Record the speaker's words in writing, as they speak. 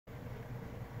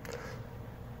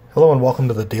Hello and welcome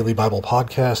to the Daily Bible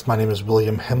Podcast. My name is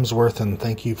William Hemsworth and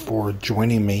thank you for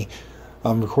joining me.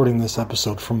 I'm recording this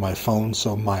episode from my phone,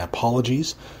 so my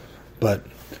apologies. But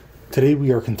today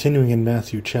we are continuing in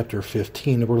Matthew chapter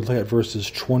 15. We're looking at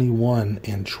verses 21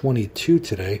 and 22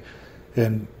 today.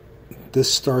 And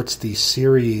this starts the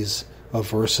series of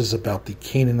verses about the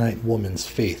Canaanite woman's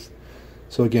faith.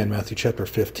 So again, Matthew chapter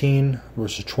 15,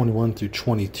 verses 21 through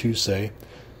 22 say,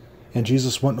 "And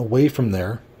Jesus went away from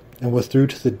there, and withdrew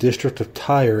to the district of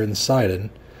Tyre and Sidon.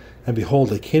 And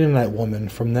behold, a Canaanite woman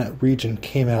from that region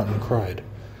came out and cried,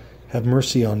 'Have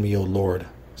mercy on me, O Lord,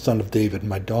 Son of David.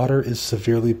 My daughter is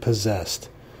severely possessed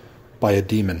by a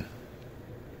demon.'"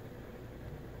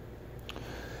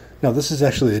 Now, this is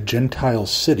actually a Gentile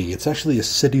city. It's actually a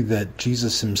city that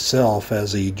Jesus himself,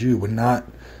 as a Jew, would not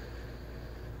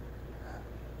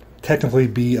technically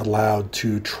be allowed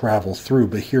to travel through,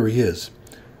 but here he is.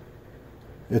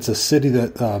 It's a city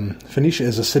that, Phoenicia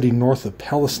is a city north of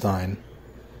Palestine,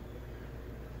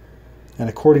 and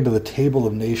according to the table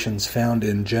of nations found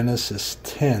in Genesis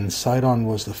 10, Sidon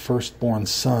was the firstborn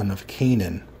son of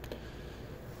Canaan,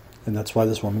 and that's why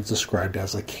this woman's described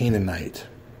as a Canaanite.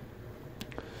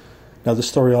 Now, this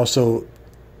story also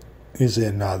is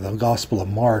in the Gospel of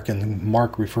Mark, and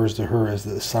Mark refers to her as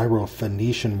the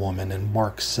Syro-Phoenician woman in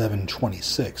Mark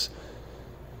 7:26.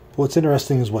 What's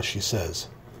interesting is what she says.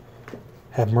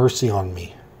 "Have mercy on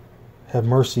me. Have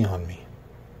mercy on me.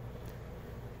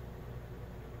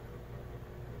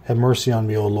 Have mercy on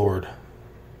me, O Lord,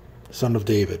 Son of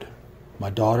David. My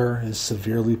daughter is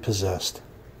severely possessed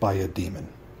by a demon."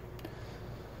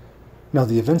 Now,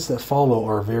 the events that follow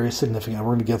are very significant.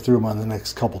 We're going to get through them on the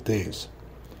next couple days.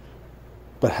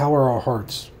 But how are our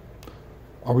hearts?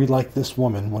 Are we like this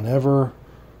woman whenever,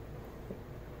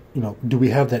 do we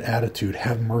have that attitude?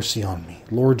 Have mercy on me.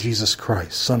 Lord Jesus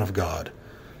Christ, Son of God,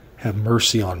 have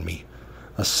mercy on me,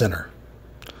 a sinner.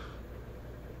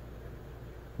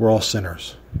 We're all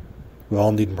sinners. We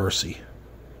all need mercy.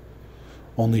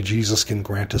 Only Jesus can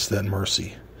grant us that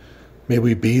mercy. May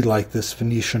we be like this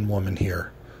Phoenician woman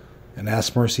here and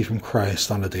ask mercy from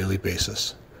Christ on a daily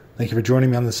basis. Thank you for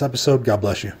joining me on this episode. God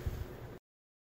bless you.